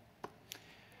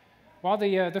 Well,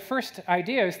 the first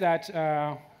idea is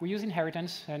that we use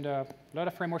inheritance, and a lot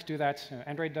of frameworks do that.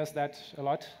 Android does that a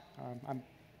lot. I'm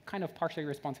kind of partially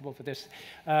responsible for this.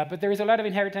 But there is a lot of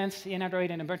inheritance in Android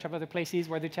and a bunch of other places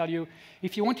where they tell you,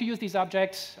 if you want to use these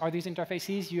objects or these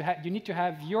interfaces, you need to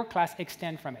have your class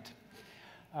extend from it.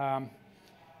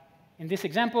 In this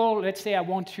example, let's say I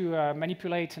want to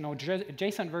manipulate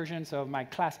JSON versions of my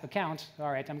class account.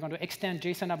 All right, I'm going to extend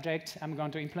JSON object. I'm going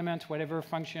to implement whatever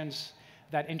functions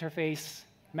that interface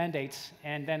mandates,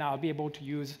 and then I'll be able to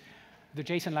use the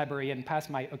JSON library and pass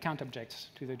my account objects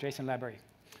to the JSON library.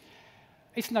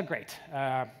 It's not great.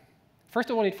 First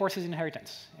of all, it forces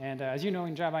inheritance. And as you know,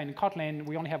 in Java and Kotlin,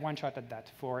 we only have one shot at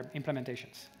that for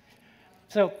implementations.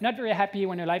 So not very happy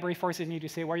when a library forces me to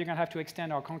say, well, you're going to have to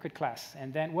extend our concrete class.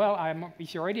 And then, well,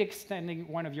 if you're already extending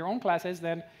one of your own classes,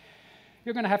 then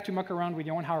you're going to have to muck around with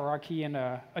your own hierarchy and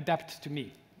adapt to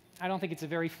me. I don't think it's a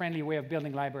very friendly way of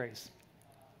building libraries.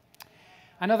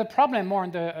 Another problem, more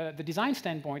on the design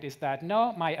standpoint, is that,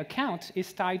 no, my account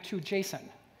is tied to JSON.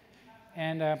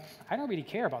 And I don't really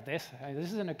care about this.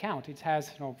 This is an account. It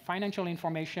has financial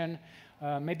information.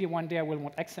 Maybe one day I will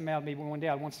want XML. Maybe one day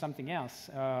I'll want something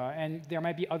else. And there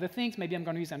might be other things. Maybe I'm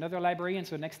going to use another library. And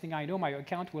so next thing I know, my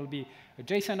account will be a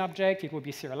JSON object. It will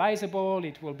be serializable.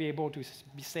 It will be able to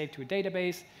be saved to a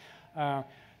database.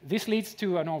 This leads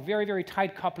to a very, very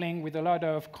tight coupling with a lot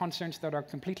of concerns that are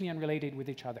completely unrelated with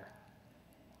each other.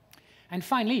 And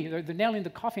finally, the nail in the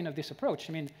coffin of this approach,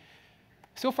 I mean,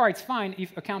 so far it's fine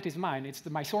if account is mine. It's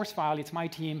my source file, it's my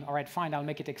team. All right, fine, I'll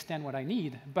make it extend what I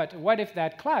need. But what if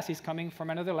that class is coming from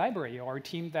another library or a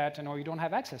team that you don't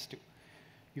have access to?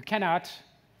 You cannot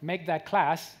make that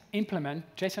class implement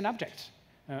JSON objects.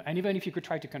 And even if you could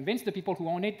try to convince the people who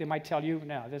own it, they might tell you,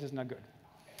 no, this is not good.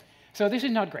 So this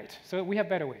is not great. So we have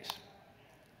better ways.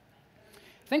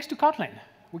 Thanks to Kotlin,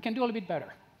 we can do a little bit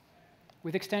better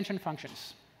with extension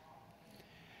functions.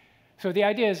 So the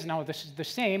idea is now the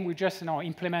same. We just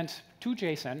implement to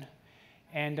JSON,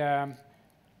 and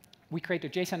we create a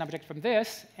JSON object from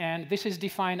this. And this is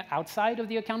defined outside of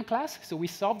the account class. So we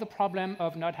solve the problem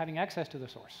of not having access to the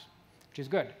source, which is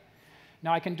good.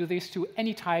 Now I can do this to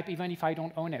any type, even if I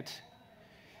don't own it.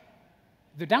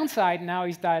 The downside now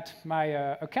is that my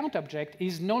account object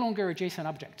is no longer a JSON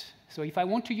object. So if I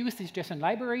want to use this JSON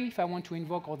library, if I want to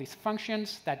invoke all these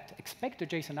functions that expect a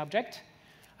JSON object,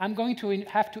 I'm going to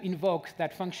have to invoke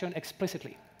that function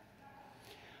explicitly.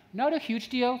 Not a huge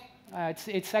deal.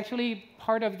 It's actually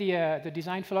part of the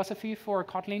design philosophy for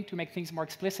Kotlin to make things more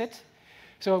explicit.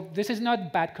 So this is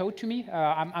not bad code to me.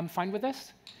 I'm fine with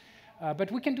this.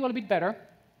 But we can do a little bit better,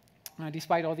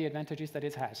 despite all the advantages that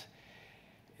it has.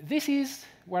 This is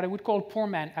what I would call poor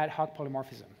man ad hoc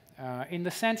polymorphism, in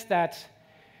the sense that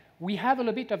we have a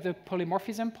little bit of the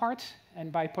polymorphism part. And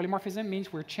by polymorphism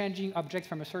means we're changing objects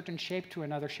from a certain shape to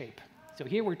another shape. So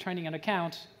here we're turning an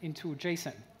account into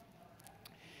JSON.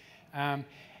 And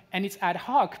it's ad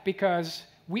hoc because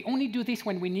we only do this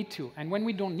when we need to. And when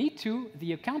we don't need to,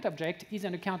 the account object is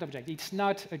an account object. It's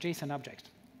not a JSON object.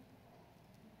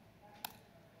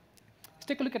 Let's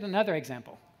take a look at another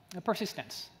example, a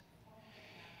persistence.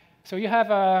 So you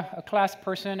have a class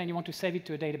person, and you want to save it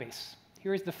to a database.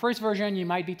 Here is the first version you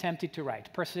might be tempted to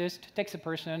write. Persist takes a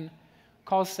person,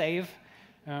 call save,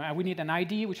 and we need an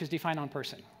ID, which is defined on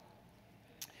person.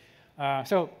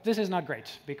 So this is not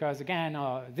great, because again,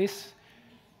 this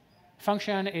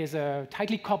function is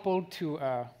tightly coupled to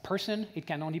a person. It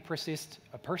can only persist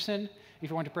a person. If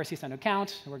you want to persist an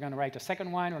account, we're going to write a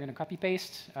second one. We're going to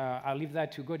copy-paste. I'll leave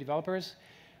that to Go developers.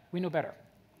 We know better.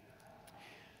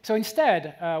 So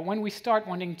instead, when we start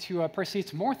wanting to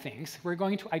persist more things, we're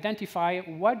going to identify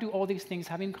what do all these things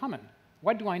have in common.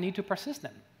 What do I need to persist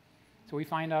them? So we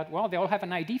find out, well, they all have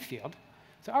an ID field.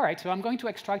 So all right, so I'm going to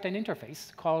extract an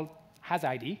interface called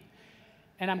hasID,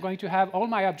 and I'm going to have all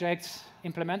my objects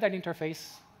implement that interface.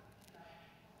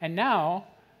 And now,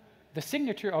 the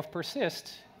signature of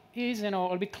persist is a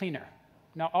little bit cleaner.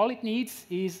 Now, all it needs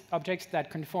is objects that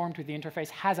conform to the interface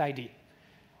hasID.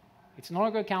 It's no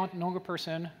longer account, no longer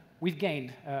person. We've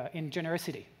gained in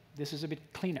genericity. This is a bit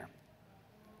cleaner.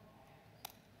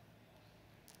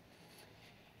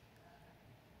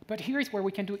 But here's where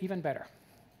we can do even better.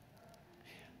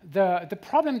 The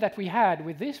problem that we had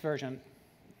with this version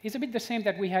is a bit the same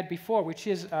that we had before, which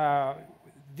is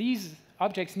these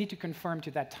objects need to conform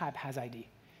to that type hasID.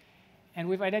 And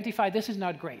we've identified this is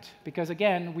not great, because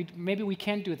again, maybe we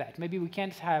can't do that. Maybe we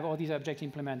can't have all these objects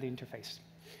implement the interface.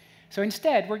 So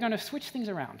instead, we're going to switch things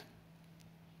around.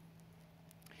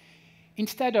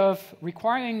 Instead of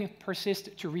requiring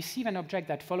persist to receive an object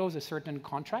that follows a certain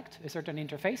contract, a certain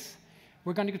interface,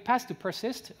 we're going to pass to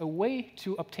persist a way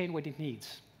to obtain what it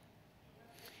needs.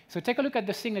 So take a look at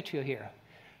the signature here.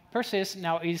 Persist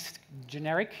now is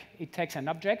generic. It takes an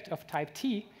object of type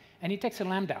T, and it takes a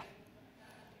lambda.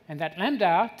 And that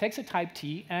lambda takes a type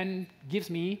T and gives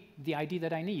me the ID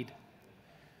that I need.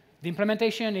 The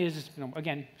implementation is,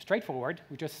 again, straightforward.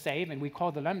 We just save, and we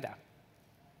call the lambda.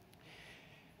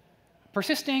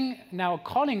 Persisting, now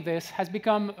calling this, has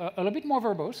become a little bit more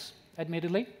verbose,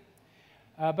 admittedly.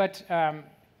 But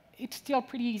it's still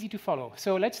pretty easy to follow.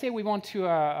 So let's say we want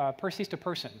to persist a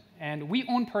person. And we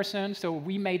own person, so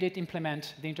we made it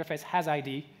implement the interface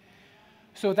hasID.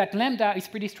 So that lambda is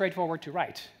pretty straightforward to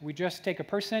write. We just take a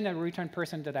person and return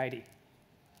person.id.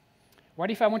 What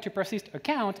if I want to persist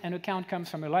account, and account comes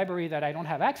from a library that I don't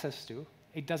have access to?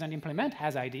 It doesn't implement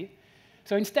hasID.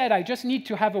 So instead, I just need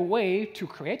to have a way to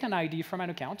create an ID from an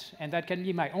account, and that can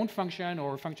be my own function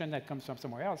or a function that comes from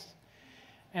somewhere else.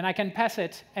 And I can pass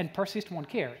it, and persist won't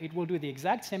care. It will do the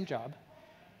exact same job.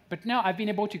 But now I've been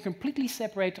able to completely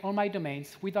separate all my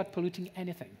domains without polluting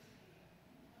anything.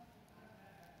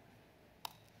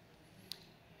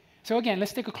 So again,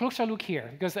 let's take a closer look here,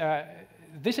 because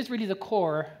this is really the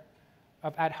core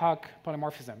of ad hoc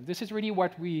polymorphism. This is really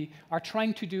what we are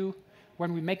trying to do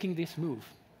when we're making this move.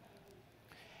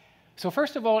 So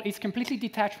first of all, it's completely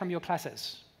detached from your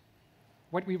classes.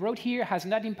 What we wrote here has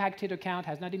not impacted account,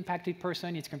 has not impacted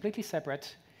person. It's completely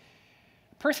separate.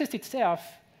 Persist itself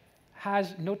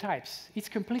has no types. It's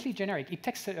completely generic. It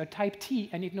takes a type T,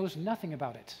 and it knows nothing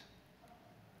about it.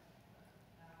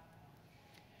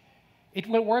 It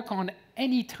will work on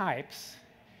any types.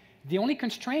 The only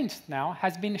constraint now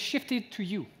has been shifted to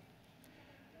you.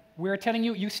 We're telling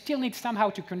you, you still need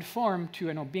somehow to conform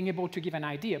to being able to give an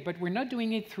idea, but we're not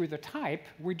doing it through the type.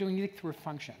 We're doing it through a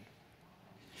function.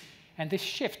 And this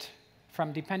shift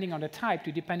from depending on the type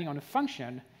to depending on the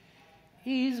function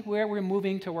is where we're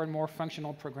moving toward more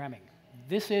functional programming.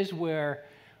 This is where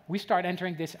we start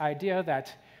entering this idea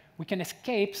that we can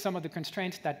escape some of the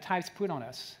constraints that types put on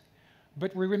us,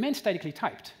 but we remain statically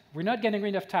typed. We're not getting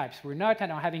rid of types. We're not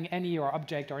having any or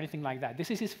object or anything like that. This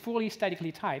is fully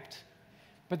statically typed.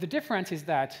 But the difference is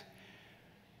that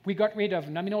we got rid of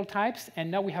nominal types, and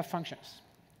now we have functions.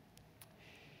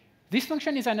 This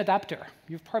function is an adapter.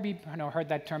 You've probably heard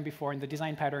that term before in the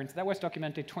design patterns. That was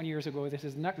documented 20 years ago. This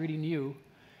is not really new.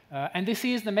 And this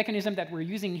is the mechanism that we're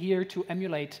using here to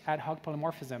emulate ad hoc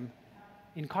polymorphism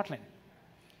in Kotlin.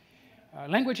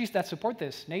 Languages that support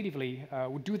this natively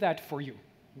would do that for you.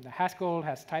 The Haskell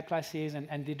has type classes,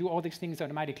 and they do all these things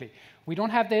automatically. We don't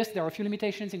have this. There are a few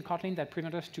limitations in Kotlin that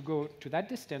prevent us to go to that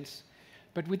distance.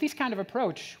 But with this kind of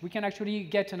approach, we can actually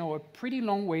get a pretty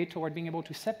long way toward being able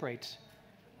to separate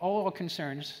all our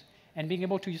concerns and being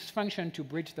able to use function to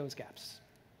bridge those gaps.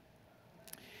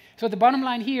 So the bottom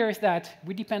line here is that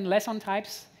we depend less on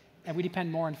types, and we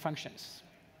depend more on functions.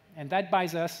 And that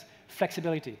buys us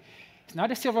flexibility. It's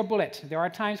not a silver bullet. There are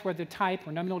times where the type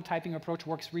or nominal typing approach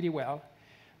works really well.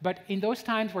 But in those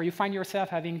times where you find yourself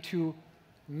having to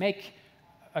make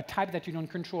a type that you don't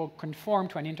control conform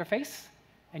to an interface,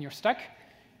 and you're stuck,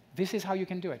 this is how you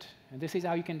can do it. And this is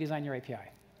how you can design your API.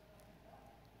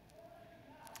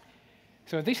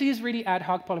 So this is really ad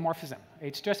hoc polymorphism.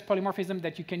 It's just polymorphism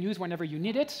that you can use whenever you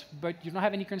need it, but you don't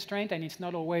have any constraint, and it's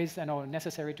not always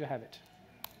necessary to have it.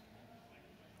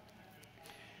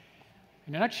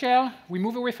 In a nutshell, we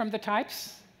move away from the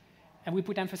types, and we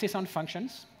put emphasis on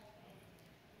functions.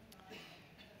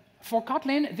 For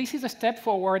Kotlin, this is a step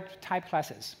forward type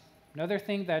classes. Another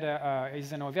thing that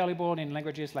is available in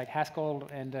languages like Haskell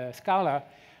and Scala,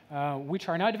 which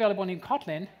are not available in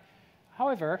Kotlin.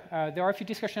 However, there are a few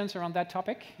discussions around that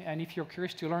topic, and if you're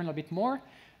curious to learn a bit more,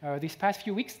 these past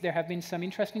few weeks, there have been some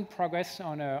interesting progress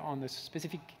on the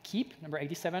specific keep, number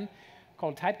 87,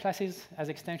 called type classes as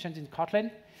extensions in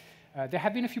Kotlin. There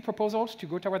have been a few proposals to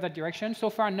go toward that direction. So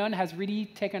far, none has really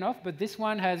taken off, but this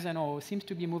one has, seems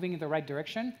to be moving in the right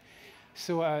direction.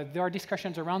 So there are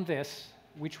discussions around this,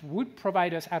 which would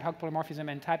provide us ad hoc polymorphism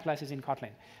and type classes in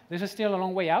Kotlin. This is still a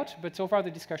long way out, but so far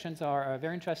the discussions are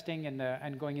very interesting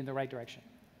and going in the right direction.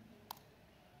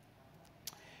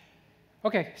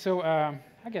 OK, so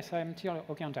I guess I'm still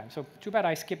OK on time. So too bad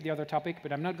I skipped the other topic,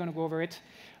 but I'm not going to go over it.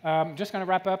 Just going to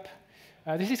wrap up.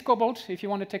 This is Kobalt, if you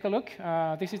want to take a look.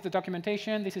 This is the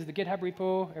documentation. This is the GitHub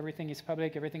repo. Everything is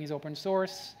public. Everything is open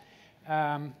source.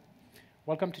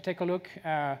 Welcome to take a look.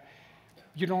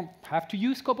 You don't have to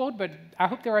use Kobalt, but I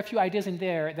hope there are a few ideas in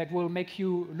there that will make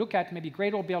you look at maybe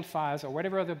Gradle build files or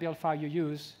whatever other build file you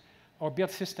use or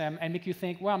build system and make you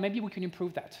think, well, maybe we can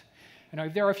improve that.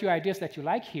 If there are a few ideas that you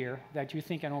like here that you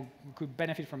think could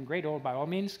benefit from Gradle, by all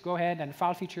means, go ahead and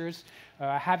file features,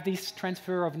 have this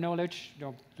transfer of knowledge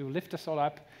to lift us all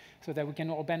up so that we can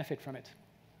all benefit from it.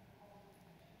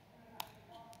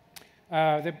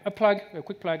 A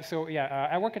quick plug. So yeah,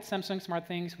 I work at Samsung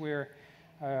SmartThings. We're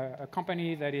a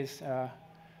company that is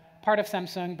part of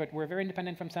Samsung, but we're very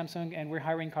independent from Samsung, and we're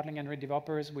hiring Kotlin and Android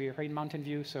developers. We're in Mountain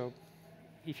View, so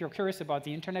if you're curious about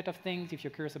the Internet of Things, if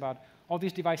you're curious about all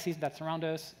these devices that surround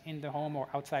us in the home or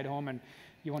outside home, and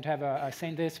you want to have a say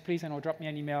in this, please drop me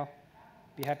an email.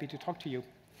 Be happy to talk to you.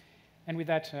 And with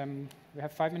that, we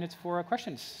have 5 minutes for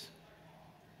questions.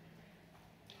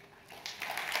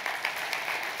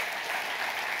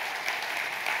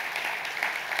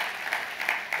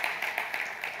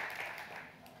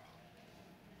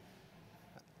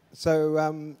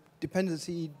 So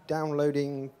dependency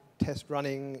downloading, test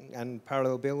running, and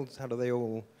parallel builds, how do they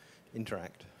all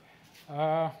interact?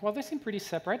 Well, they seem pretty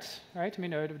separate, right? I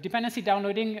mean, dependency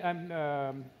downloading,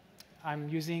 I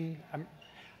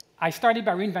started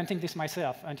by reinventing this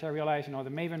myself until I realized, the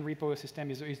Maven repo system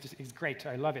is great.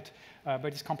 I love it, but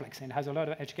it's complex and has a lot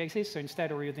of edge cases. So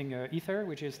instead, we're using Ether,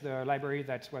 which is the library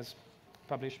that was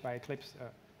published by Eclipse,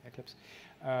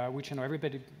 which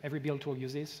every build tool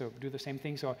uses. So do the same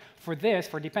thing. So for this,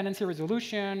 for dependency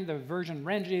resolution, the version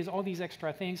ranges, all these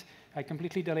extra things, I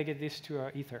completely delegated this to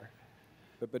Ether.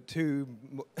 But two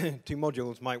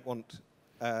modules might want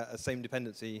a same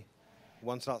dependency.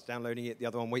 One starts downloading it, the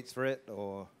other one waits for it,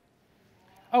 or?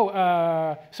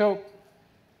 Oh, so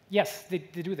yes, they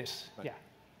do this. Right. Yeah,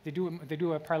 they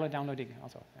do a parallel downloading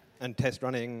also. Yeah. And test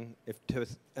running, if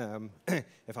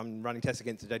I'm running tests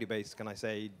against a database, can I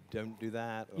say don't do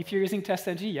that? Or? If you're using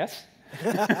TestNG, yes.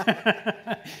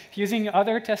 If using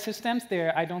other test systems,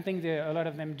 I don't think a lot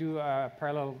of them do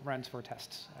parallel runs for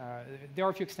tests. There are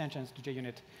a few extensions to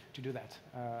JUnit to do that,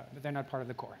 but they're not part of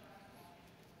the core.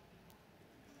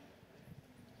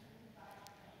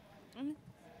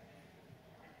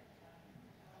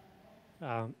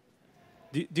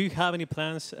 Do you have any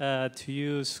plans to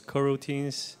use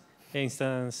coroutines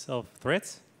instead of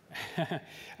threads?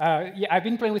 Yeah, I've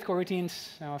been playing with coroutines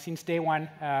since day one.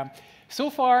 So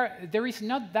far, there is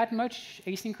not that much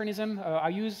asynchronism. I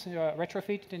use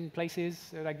retrofit in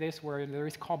places like this where there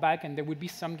is callback and there would be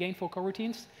some gain for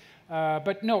coroutines.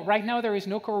 But no, right now there is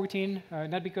no coroutine,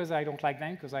 not because I don't like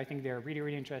them, because I think they're really,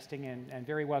 really interesting and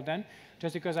very well done,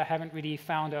 just because I haven't really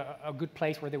found a good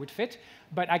place where they would fit.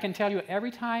 But I can tell you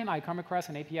every time I come across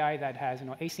an API that has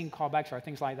async callbacks or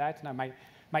things like that, now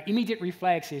my immediate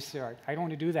reflex is, I don't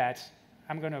want to do that.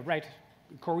 I'm going to write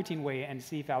coroutine way and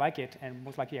see if I like it, and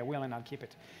most likely I will, and I'll keep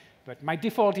it. But my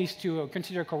default is to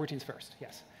consider coroutines first,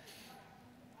 yes.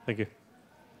 Thank you.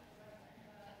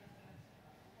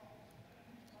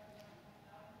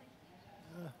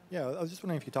 Yeah, I was just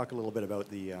wondering if you talk a little bit about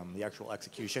the actual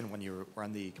execution when you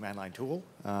run the command line tool.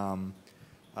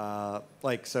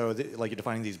 Like you're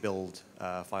defining these build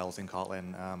files in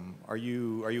Kotlin. Are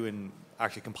you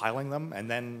actually compiling them and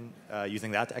then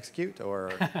using that to execute,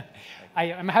 or?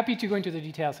 I'm happy to go into the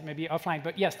details, maybe offline.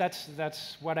 But yes,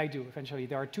 that's what I do essentially.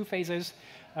 There are two phases,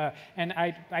 and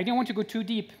I didn't want to go too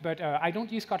deep, but I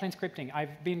don't use Kotlin scripting.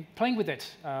 I've been playing with it,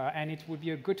 and it would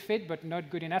be a good fit, but not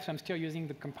good enough. So I'm still using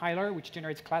the compiler, which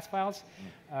generates class files.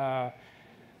 A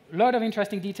lot of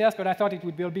interesting details, but I thought it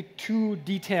would be a bit too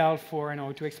detailed for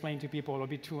to explain to people, a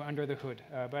bit too under the hood.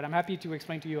 But I'm happy to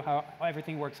explain to you how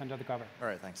everything works under the cover. All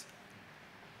right, thanks.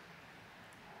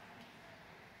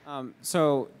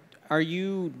 So are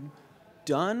you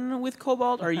done with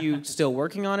Kobalt? Are you still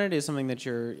working on it? Is something that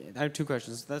you're... I have two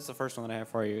questions. That's the first one that I have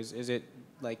for you. Is it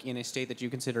like in a state that you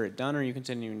consider it done, or are you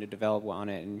continuing to develop on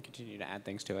it and continue to add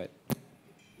things to it?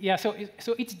 Yeah, so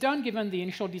it's done given the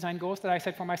initial design goals that I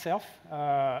set for myself,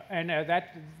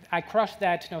 that I crushed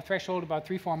that threshold about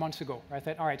 3-4 months ago. I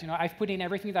thought, all right, I've put in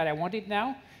everything that I wanted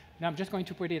now. Now I'm just going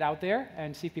to put it out there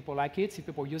and see if people like it, see if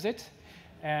people use it.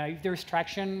 If there's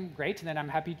traction, great. Then I'm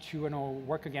happy to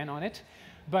work again on it.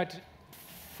 But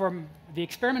from the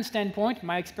experiment standpoint,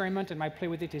 my experiment and my play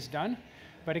with it is done.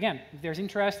 But again, if there's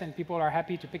interest and people are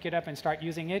happy to pick it up and start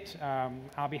using it,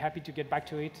 I'll be happy to get back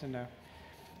to it. And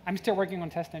I'm still working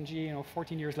on TestNG,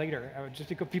 14 years later, just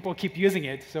because people keep using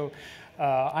it. So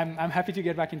I'm happy to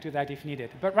get back into that if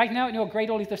needed. But right now,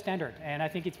 Gradle is the standard, and I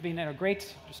think it's been a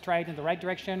great stride in the right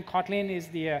direction. Kotlin is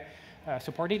the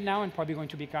supported now and probably going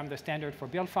to become the standard for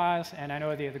build files. And I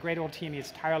know the Gradle team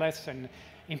is tireless and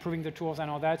improving the tools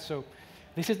and all that. So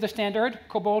this is the standard.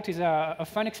 Kobalt is a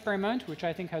fun experiment, which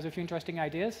I think has a few interesting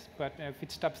ideas. But if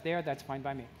it stops there, that's fine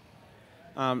by me.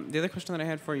 The other question that I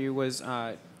had for you was,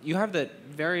 you have that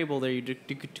variable there. You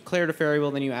declared a variable,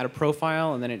 then you add a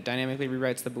profile, and then it dynamically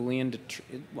rewrites the Boolean.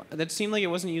 That seemed like it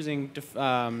wasn't using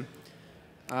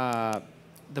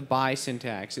the by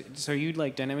syntax. So you'd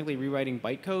dynamically rewriting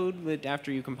bytecode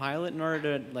after you compile it in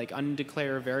order to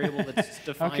undeclare a variable that's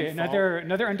defined. Okay,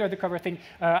 another under the cover thing.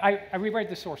 I rewrite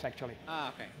the source actually.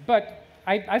 Okay. But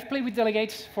I've played with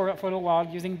delegates for a little while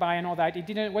using by and all that.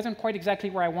 It wasn't quite exactly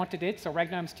where I wanted it, so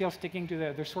right now I'm still sticking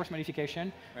to the source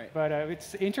modification. Right. But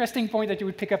it's an interesting point that you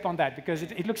would pick up on that, because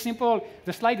it looks simple.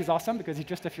 The slide is awesome because it's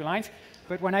just a few lines.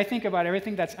 But when I think about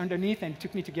everything that's underneath and it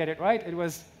took me to get it right, it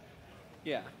was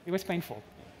painful.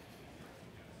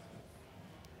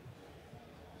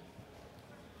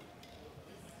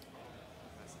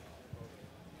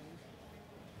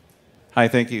 Hi,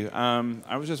 thank you.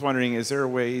 I was just wondering, is there a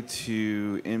way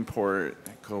to import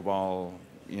Cobalt,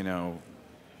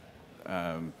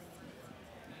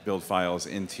 build files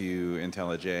into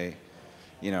IntelliJ,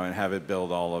 and have it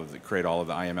build create all of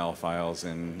the IML files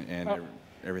and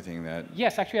everything that?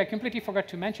 Yes, actually, I completely forgot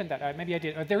to mention that. Maybe I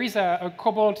did. There is a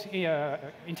Cobalt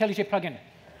IntelliJ plugin.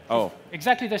 Oh.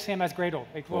 Exactly the same as Gradle.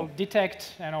 It will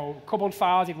detect Cobalt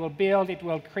files, it will build, it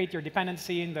will create your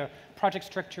dependency in the project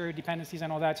structure, dependencies,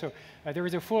 and all that. So there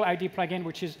is a full ID plugin,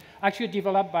 which is actually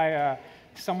developed by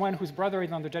someone whose brother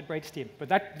is on the JetBrains team. But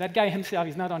that guy himself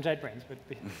is not on JetBrains,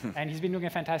 and he's been doing a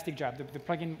fantastic job. The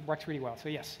plugin works really well. So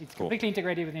yes, it's completely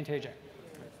integrated with IntelliJ.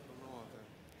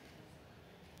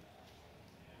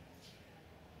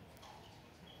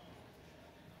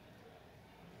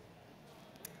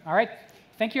 All right.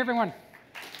 Thank you, everyone.